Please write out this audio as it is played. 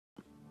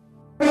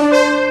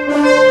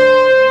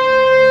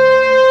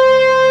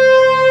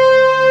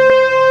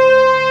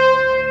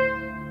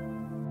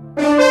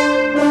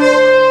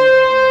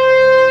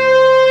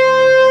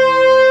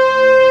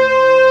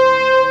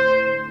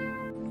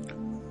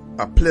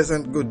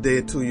pleasant good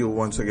day to you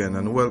once again,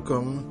 and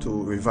welcome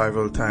to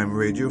Revival Time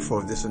Radio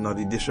for this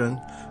another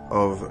edition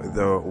of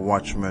the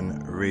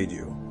Watchman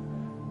Radio.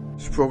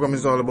 This program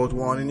is all about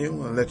warning you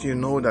and letting you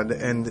know that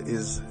the end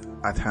is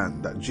at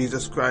hand, that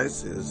Jesus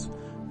Christ is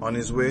on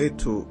his way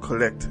to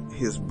collect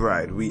his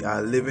bride. We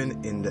are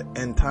living in the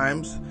end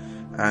times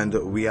and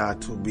we are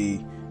to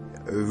be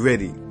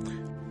ready.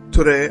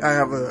 Today I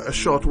have a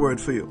short word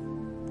for you.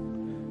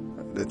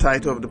 The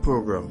title of the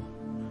program: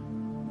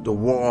 The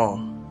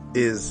War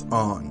is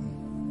on.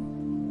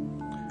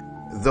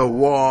 The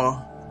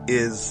war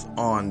is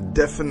on.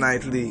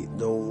 Definitely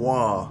the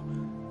war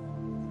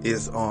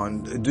is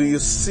on. Do you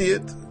see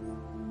it?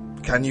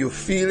 Can you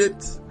feel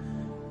it?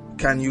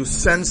 Can you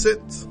sense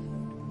it?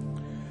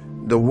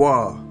 The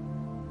war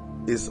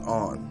is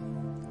on.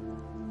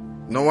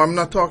 No, I'm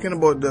not talking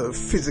about the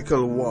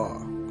physical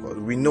war, because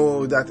we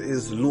know that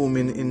is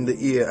looming in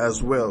the air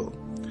as well.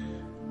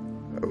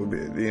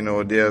 You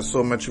know, there are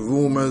so much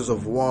rumors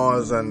of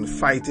wars and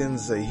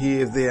fightings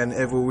here, there, and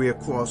everywhere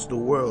across the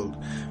world.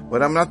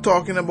 But I'm not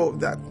talking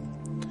about that,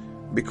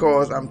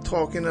 because I'm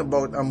talking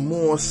about a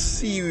more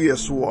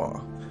serious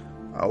war.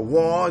 A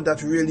war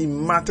that really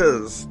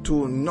matters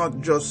to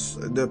not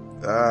just the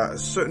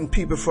certain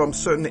people from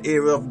certain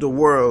area of the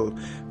world,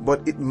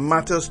 but it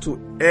matters to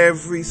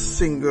every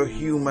single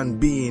human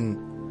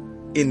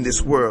being in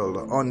this world,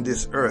 on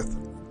this earth,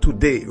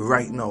 today,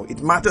 right now.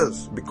 It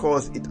matters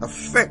because it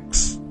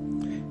affects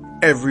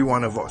every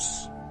one of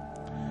us.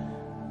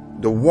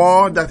 The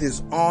war that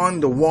is on,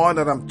 the war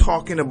that I'm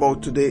talking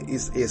about today,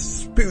 is a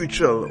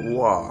spiritual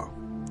war,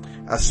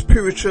 a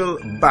spiritual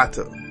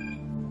battle.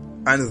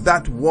 And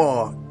that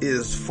war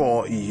is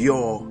for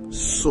your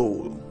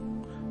soul,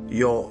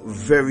 your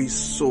very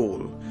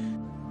soul.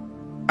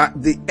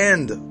 At the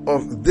end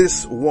of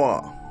this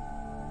war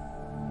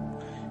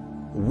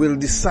will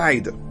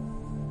decide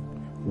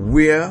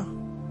where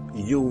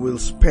you will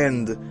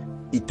spend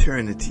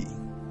eternity.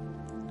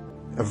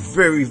 A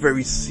very,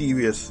 very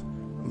serious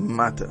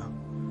matter.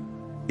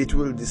 It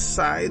will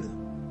decide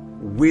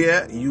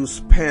where you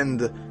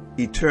spend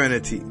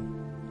eternity.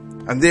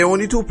 And there are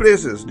only two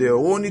places. There are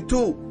only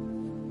two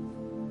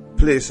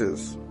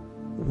places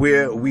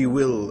where we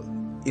will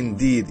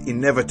indeed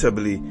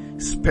inevitably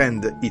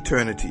spend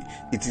eternity.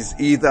 It is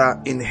either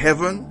in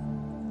heaven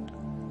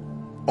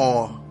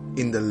or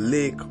in the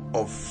lake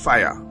of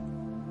fire.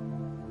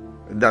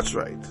 That's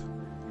right.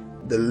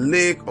 The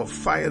lake of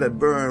fire that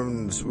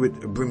burns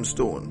with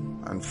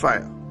brimstone and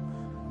fire.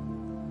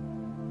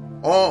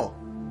 Or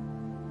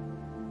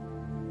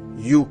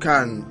you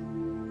can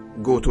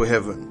go to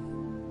heaven.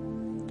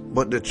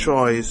 But the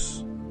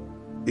choice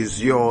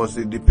is yours.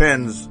 It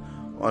depends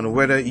on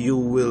whether you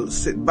will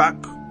sit back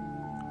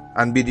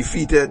and be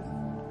defeated,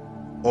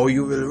 or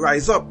you will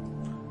rise up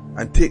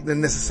and take the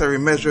necessary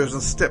measures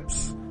and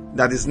steps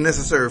that is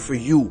necessary for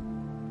you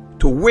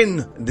to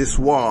win this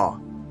war,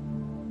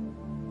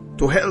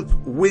 to help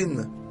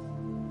win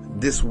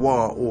this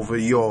war over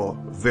your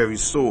very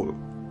soul.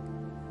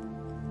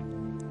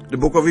 The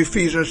book of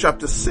Ephesians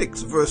chapter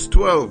 6 verse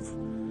 12,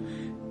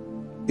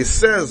 it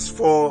says,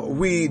 "For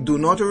we do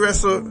not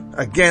wrestle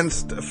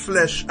against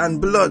flesh and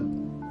blood,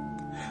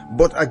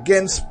 but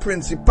against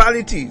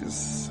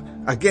principalities,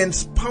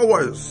 against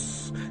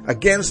powers,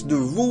 against the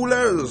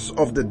rulers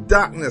of the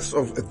darkness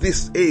of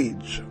this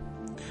age,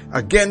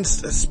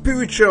 against a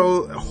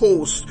spiritual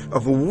host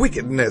of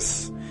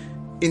wickedness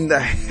in the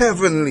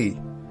heavenly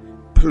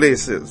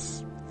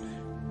places."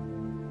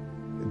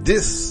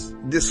 This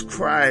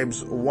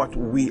describes what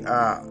we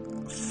are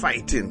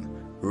fighting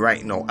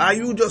right now. Are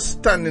you just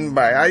standing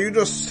by? Are you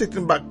just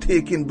sitting back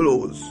taking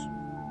blows?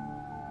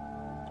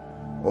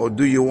 Or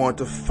do you want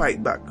to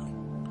fight back?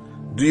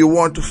 Do you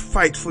want to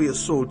fight for your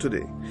soul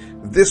today?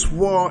 This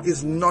war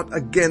is not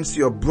against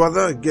your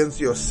brother, against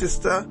your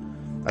sister,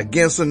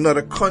 against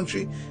another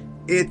country.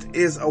 It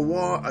is a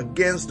war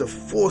against the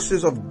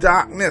forces of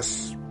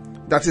darkness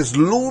that is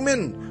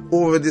looming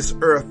over this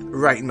earth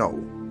right now.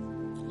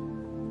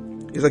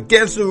 It's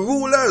against the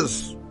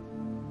rulers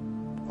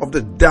of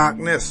the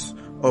darkness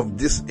of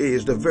this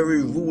age, the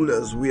very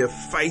rulers we are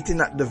fighting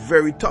at the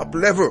very top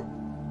level.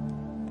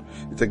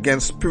 It's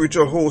against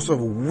spiritual hosts of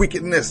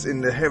wickedness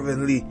in the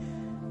heavenly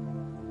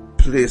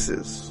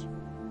places.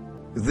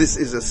 This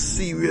is a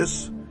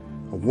serious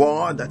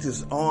war that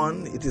is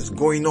on. It is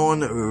going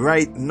on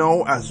right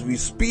now as we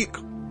speak.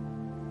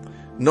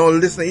 Now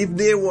listen, if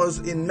there was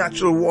a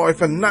natural war,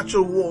 if a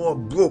natural war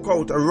broke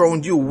out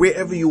around you,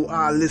 wherever you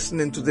are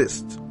listening to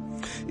this,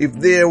 if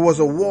there was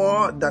a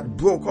war that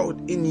broke out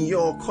in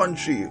your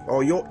country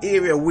or your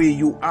area where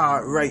you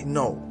are right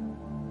now,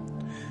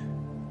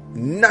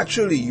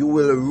 naturally you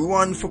will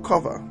run for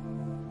cover.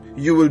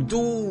 You will do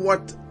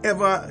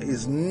whatever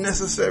is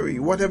necessary,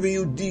 whatever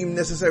you deem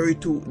necessary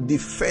to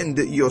defend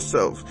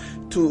yourself,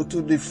 to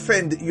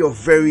defend your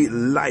very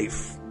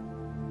life.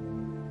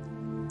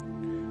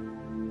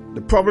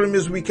 The problem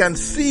is we can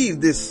see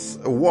this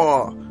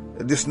war,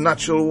 this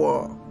natural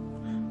war,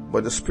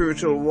 but the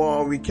spiritual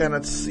war, we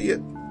cannot see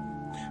it.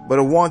 But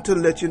I want to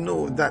let you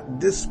know that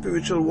this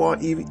spiritual war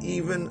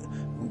even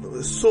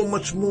so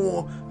much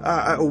more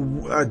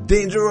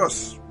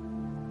dangerous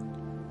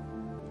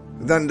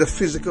than the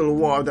physical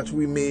war that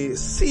we may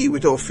see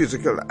with our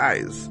physical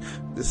eyes.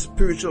 The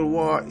spiritual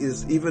war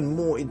is even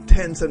more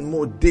intense and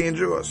more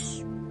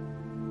dangerous.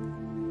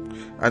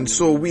 And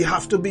so we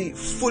have to be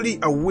fully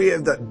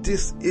aware that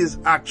this is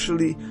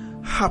actually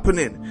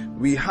happening.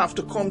 We have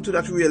to come to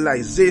that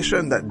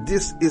realization that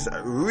this is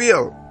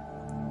real,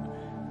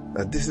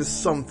 that this is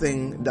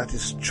something that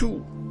is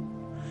true.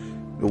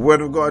 The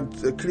Word of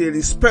God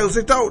clearly spells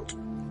it out,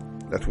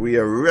 that we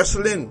are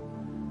wrestling,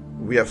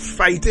 we are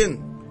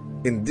fighting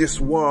in this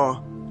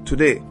war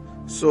today.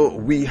 So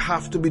we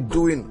have to be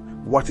doing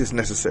what is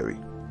necessary.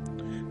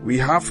 We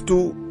have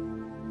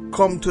to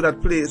come to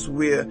that place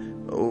where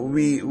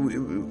we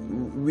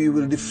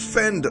will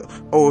defend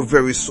our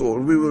very soul.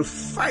 We will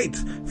fight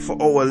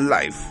for our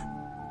life.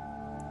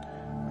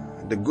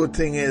 The good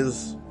thing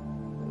is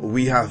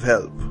we have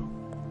help.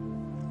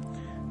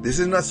 This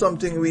is not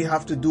something we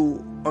have to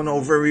do on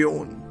our very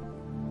own.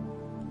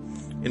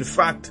 In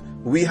fact,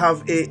 we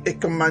have a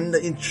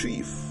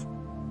commander-in-chief.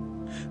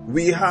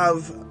 We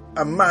have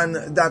a man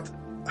that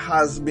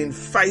has been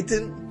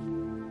fighting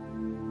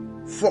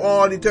for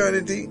all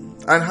eternity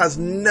and has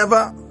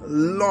never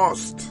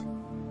lost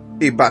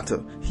a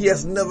battle. He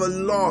has never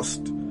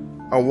lost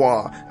a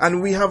war.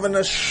 And we have an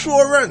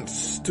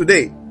assurance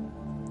today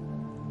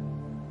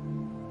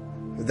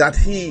that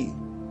he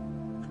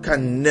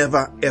can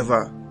never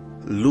ever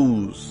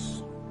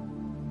lose.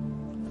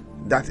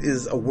 That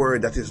is a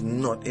word that is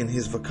not in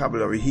his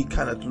vocabulary. He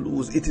cannot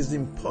lose. It is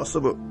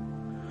impossible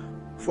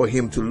for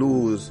him to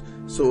lose.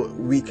 So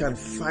we can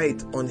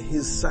fight on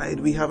his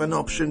side. We have an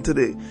option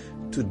today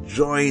to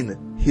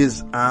join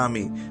his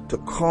army, to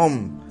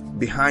come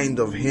behind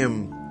of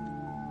him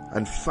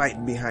and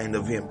fight behind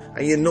of him.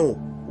 And you know,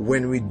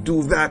 when we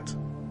do that,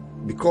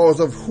 because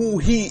of who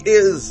he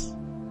is,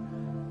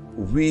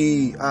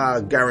 we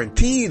are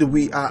guaranteed,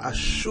 we are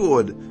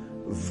assured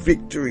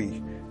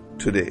victory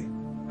today.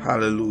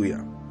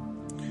 Hallelujah.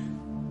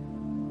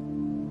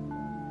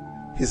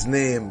 His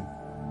name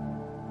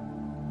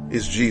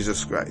is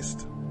Jesus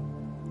Christ.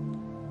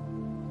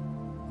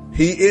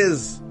 He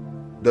is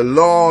the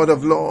Lord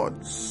of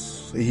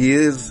Lords. He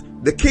is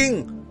the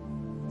King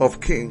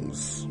of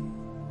Kings.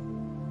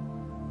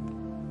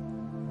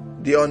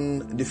 The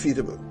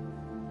undefeatable.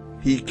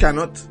 He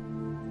cannot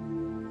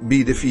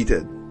be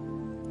defeated.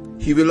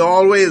 He will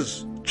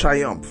always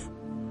triumph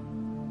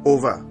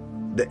over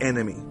the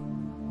enemy.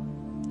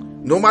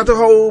 No matter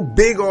how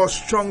big or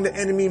strong the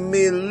enemy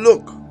may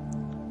look,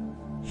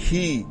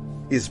 he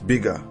is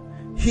bigger.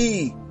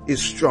 He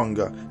is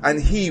stronger,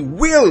 and he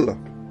will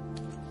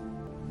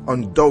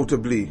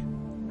undoubtedly,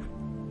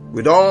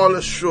 with all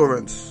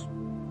assurance,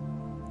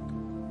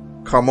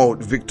 come out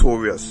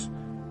victorious.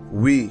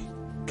 We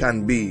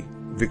can be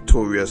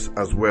victorious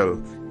as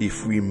well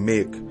if we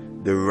make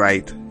the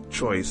right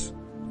choice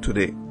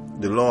today.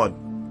 The Lord,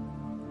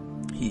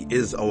 he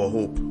is our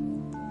hope.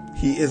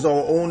 He is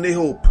our only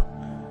hope.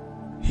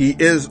 He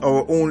is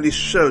our only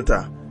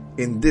shelter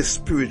in this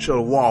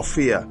spiritual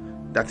warfare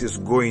that is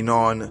going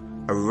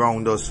on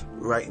around us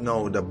right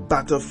now. The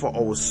battle for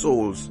our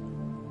souls.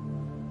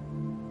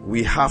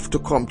 We have to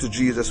come to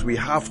Jesus. We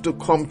have to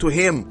come to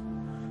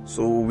him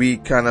so we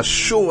can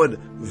assure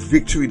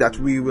victory, that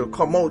we will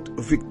come out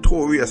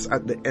victorious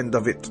at the end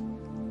of it.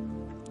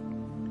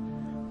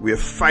 We are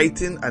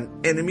fighting an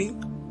enemy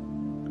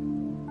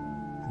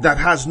that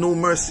has no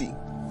mercy.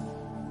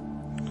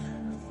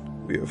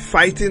 We are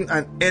fighting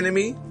an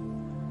enemy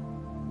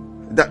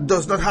that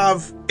does not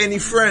have any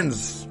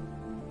friends.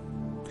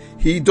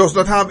 He does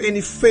not have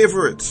any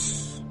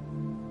favorites.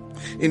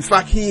 In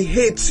fact, he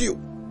hates you.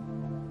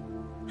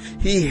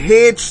 He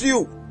hates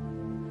you.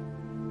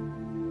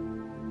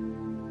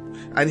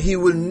 And he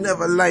will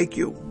never like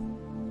you.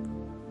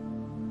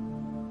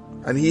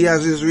 And he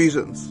has his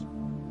reasons.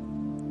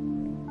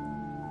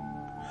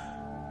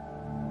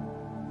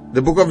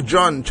 The book of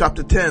John,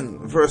 chapter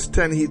 10, verse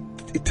 10,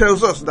 it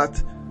tells us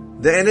that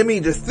the enemy,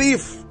 the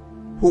thief,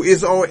 who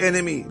is our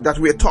enemy that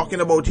we are talking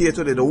about here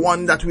today, the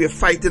one that we are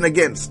fighting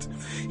against,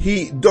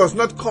 he does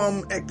not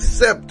come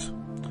except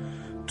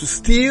to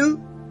steal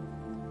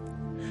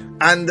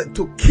and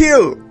to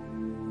kill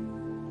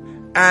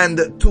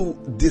and to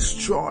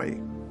destroy.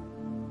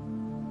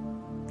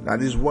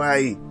 That is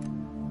why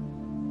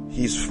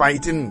he's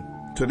fighting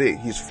today.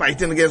 He's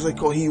fighting against us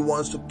because he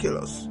wants to kill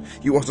us.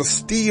 He wants to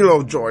steal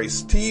our joy,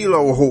 steal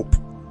our hope.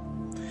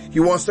 He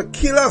wants to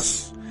kill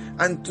us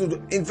and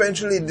to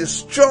eventually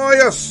destroy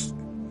us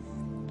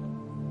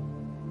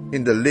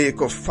in the lake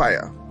of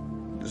fire.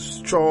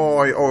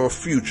 Destroy our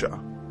future.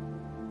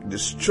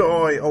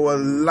 Destroy our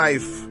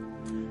life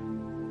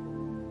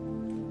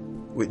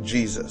with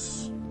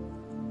Jesus.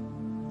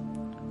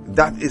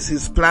 That is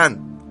his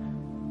plan.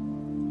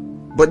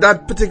 But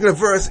that particular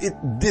verse, it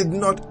did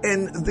not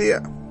end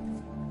there.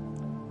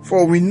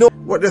 For we know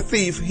what the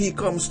thief he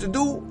comes to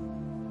do.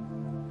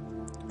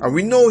 And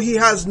we know he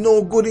has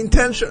no good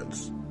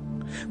intentions.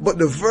 But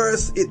the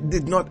verse, it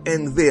did not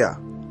end there.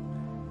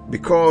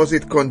 Because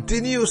it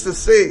continues to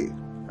say,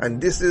 And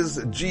this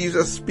is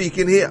Jesus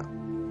speaking here.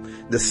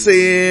 The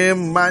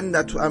same man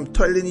that I'm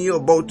telling you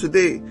about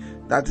today,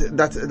 that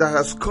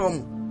has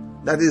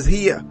come, that is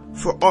here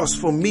for us,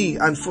 for me,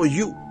 and for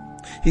you.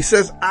 He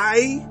says,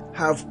 I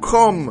have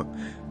come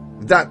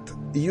that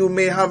you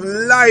may have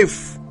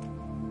life,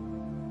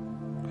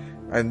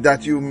 and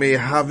that you may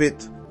have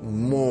it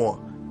more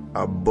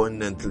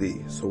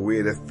abundantly. So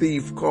where the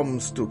thief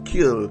comes to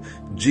kill,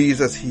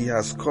 Jesus, he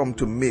has come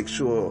to make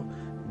sure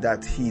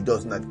that he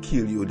does not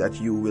kill you, that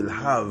you will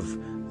have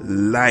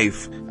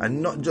life,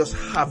 and not just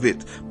have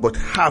it, but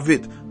have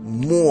it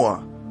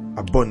more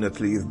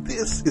abundantly.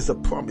 This is a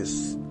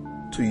promise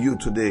to you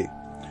today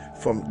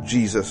from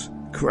Jesus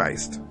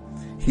Christ.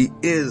 He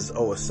is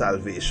our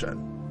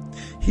salvation.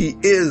 He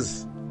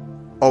is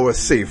our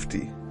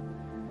safety.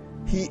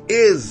 He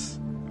is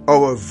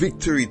our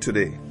victory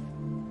today.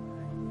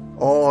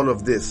 All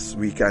of this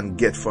we can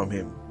get from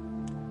him.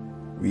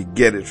 We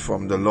get it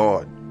from the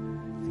Lord.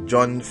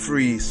 John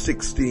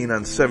 3:16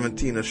 and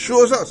 17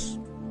 assures us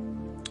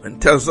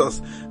and tells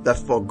us that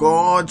for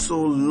God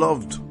so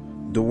loved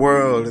the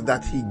world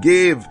that he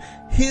gave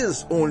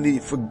his only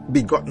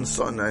begotten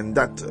Son, and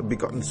that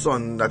begotten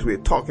Son that we're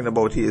talking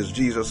about here is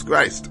Jesus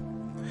Christ,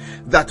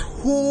 that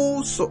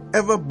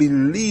whosoever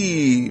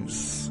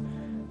believes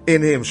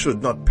in him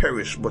should not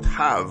perish but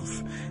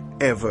have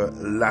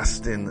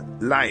everlasting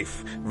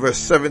life. Verse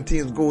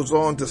 17 goes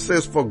on to say,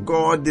 for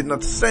God did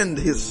not send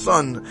his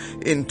Son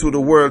into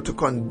the world to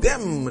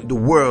condemn the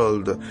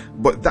world,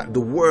 but that the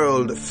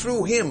world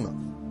through him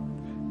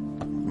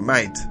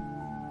might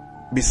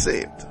be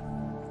saved.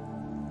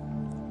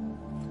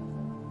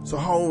 So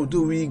how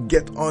do we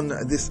get on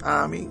this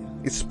army?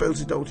 It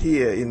spells it out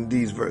here in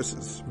these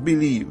verses.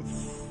 Believe.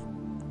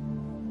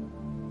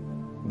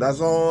 That's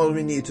all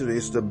we need to do,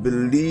 is to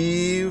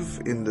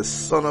believe in the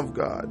Son of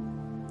God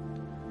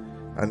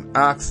and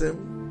ask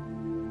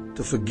him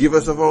to forgive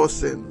us of our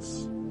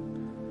sins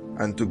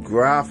and to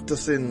graft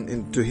us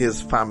into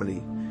his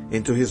family,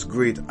 into his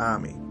great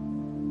army.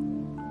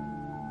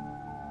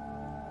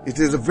 It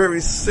is a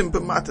very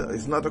simple matter.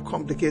 It's not a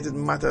complicated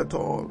matter at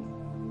all.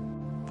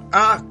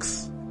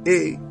 Ask,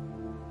 A.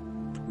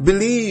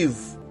 Believe,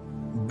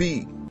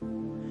 B.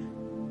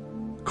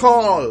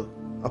 Call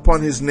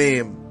upon his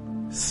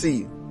name,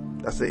 C.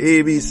 That's the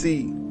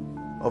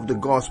ABC of the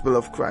gospel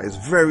of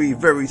Christ. Very,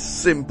 very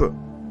simple.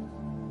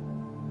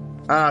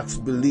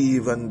 Ask,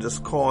 believe, and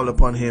just call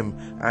upon him,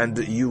 and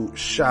you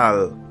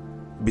shall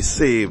be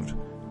saved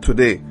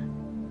today.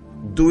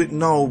 Do it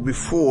now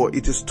before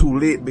it is too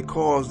late,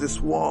 because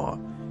this war,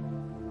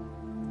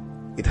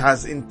 it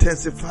has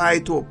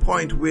intensified to a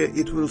point where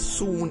it will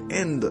soon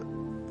end.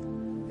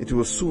 It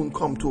will soon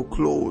come to a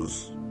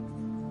close.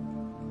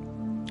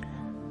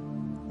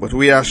 But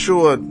we are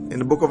assured in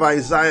the book of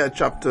Isaiah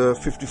chapter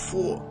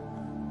 54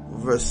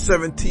 verse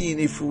 17,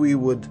 if we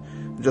would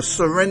just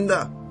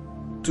surrender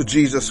to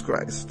Jesus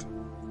Christ,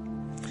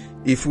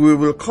 if we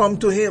will come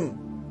to him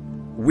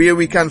where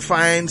we can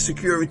find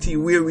security,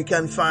 where we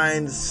can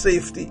find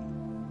safety,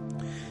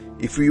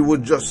 if we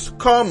would just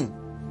come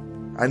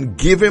and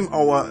give him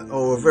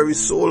our very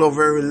soul, our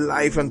very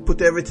life, and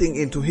put everything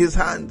into his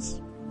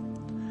hands,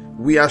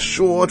 we are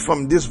assured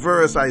from this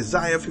verse,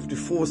 Isaiah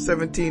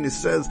 54:17, it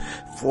says,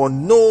 for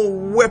no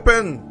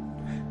weapon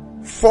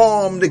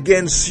formed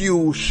against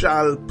you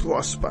shall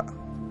prosper,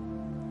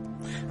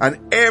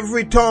 and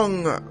every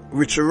tongue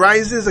which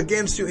rises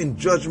against you in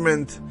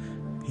judgment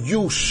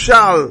you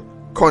shall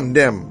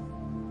condemn.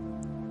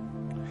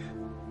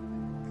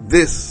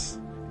 This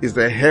is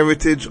the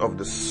heritage of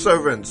the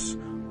servants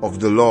of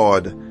the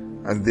Lord,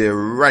 and their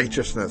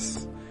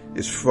righteousness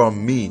is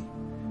from me,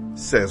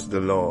 says the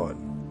Lord.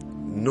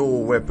 No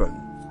weapon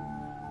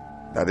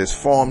that is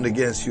formed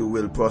against you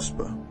will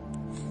prosper.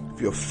 If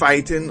you're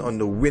fighting on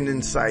the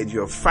winning side,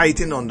 you're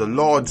fighting on the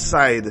Lord's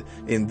side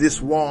in this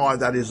war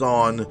that is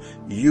on,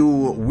 you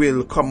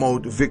will come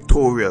out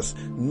victorious.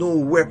 No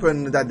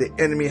weapon that the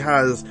enemy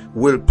has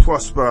will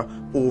prosper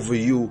over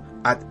you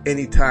at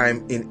any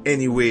time, in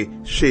any way,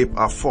 shape,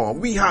 or form.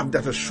 We have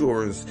that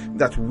assurance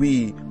that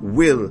we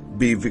will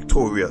be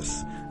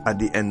victorious at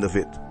the end of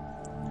it.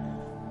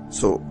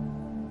 So,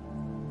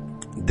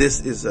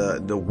 this is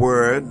the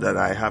word that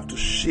I have to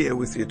share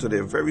with you today.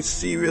 A very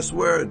serious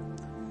word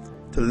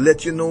to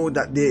let you know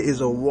that there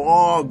is a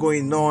war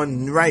going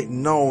on right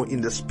now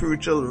in the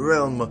spiritual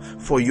realm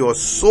for your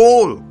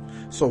soul.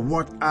 So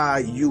what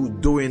are you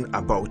doing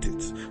about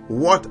it?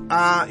 What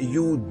are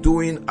you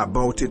doing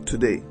about it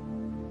today?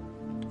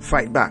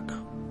 Fight back.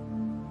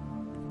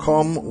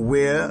 Come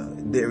where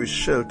there is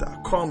shelter.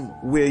 Come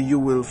where you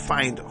will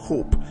find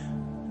hope.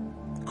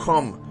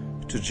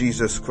 Come to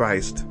Jesus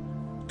Christ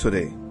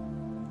today.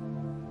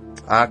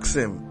 Ask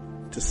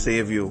him to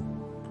save you.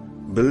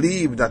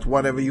 Believe that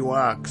whatever you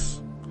ask,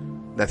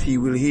 that he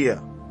will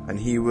hear, and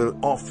he will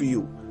offer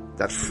you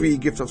that free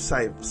gift of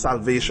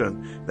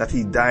salvation that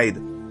he died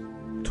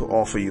to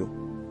offer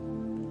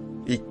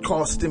you. It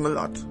cost him a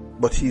lot,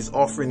 but he's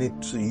offering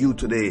it to you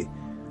today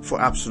for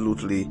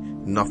absolutely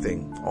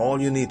nothing.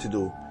 All you need to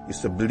do is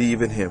to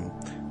believe in him.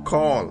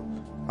 Call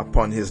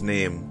upon his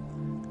name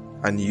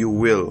and you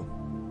will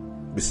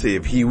be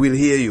saved. He will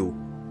hear you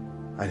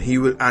and he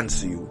will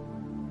answer you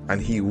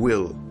and he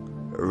will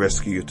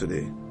rescue you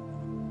today.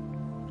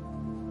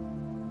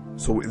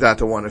 So with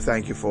that, I want to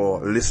thank you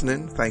for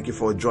listening. Thank you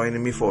for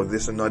joining me for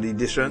this another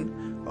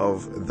edition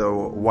of the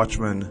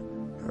Watchman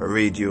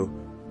Radio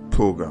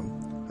program.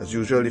 As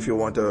usual, if you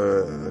want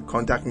to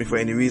contact me for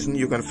any reason,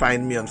 you can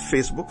find me on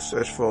Facebook.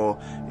 Search for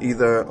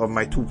either of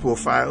my two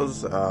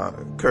profiles,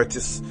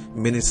 Curtis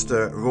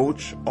Minister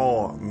Roach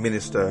or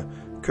Minister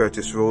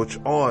Curtis Roach,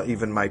 or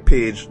even my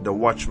page, the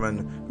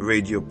Watchman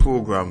Radio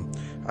program.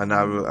 And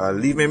I'll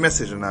leave me a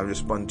message and I'll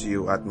respond to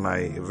you at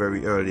my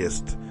very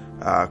earliest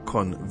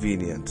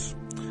convenience.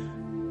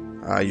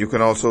 You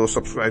can also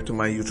subscribe to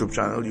my YouTube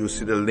channel. You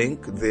see the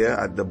link there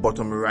at the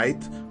bottom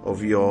right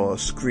of your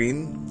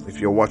screen. If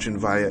you're watching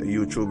via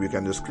YouTube, you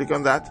can just click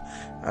on that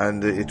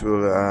and it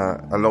will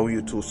allow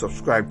you to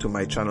subscribe to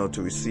my channel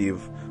to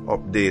receive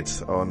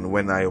updates on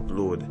when I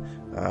upload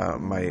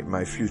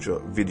my future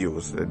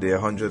videos. There are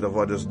hundreds of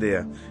others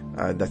there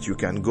that you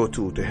can go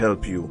to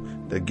help you.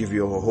 They give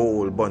you a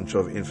whole bunch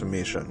of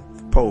information,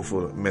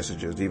 powerful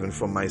messages, even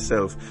from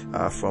myself,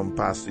 from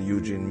Pastor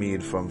Eugene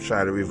Meade, from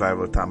Shiloh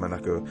Revival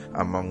Tabernacle,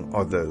 among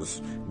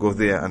others. Go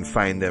there and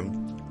find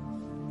them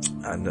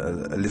and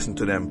listen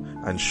to them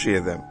and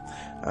share them.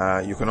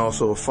 You can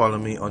also follow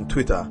me on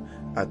Twitter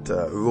at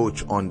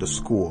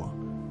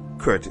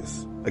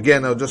Roach_Curtis.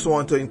 Again, I just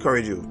want to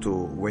encourage you to,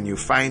 when you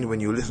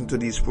listen to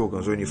these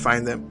programs, when you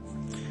find them,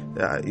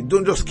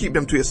 don't just keep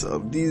them to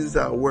yourself. These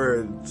are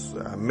words,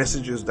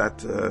 messages that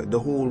the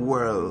whole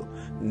world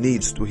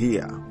needs to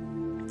hear.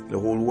 The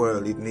whole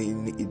world, it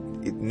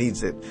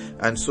needs it.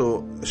 And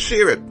so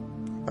share it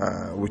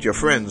with your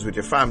friends, with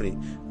your family,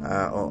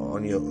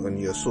 on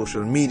your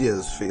social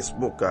medias,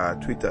 Facebook,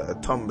 Twitter,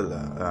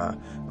 Tumblr,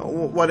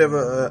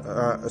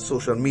 whatever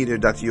social media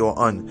that you're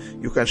on.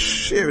 You can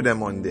share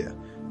them on there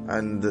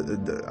and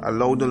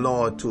allow the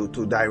Lord to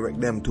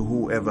direct them to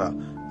whoever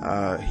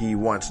he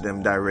wants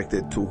them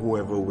directed to,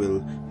 whoever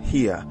will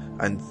hear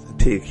and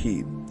take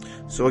heed.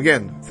 So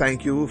again,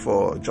 thank you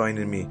for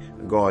joining me.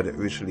 God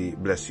richly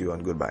bless you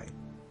and goodbye.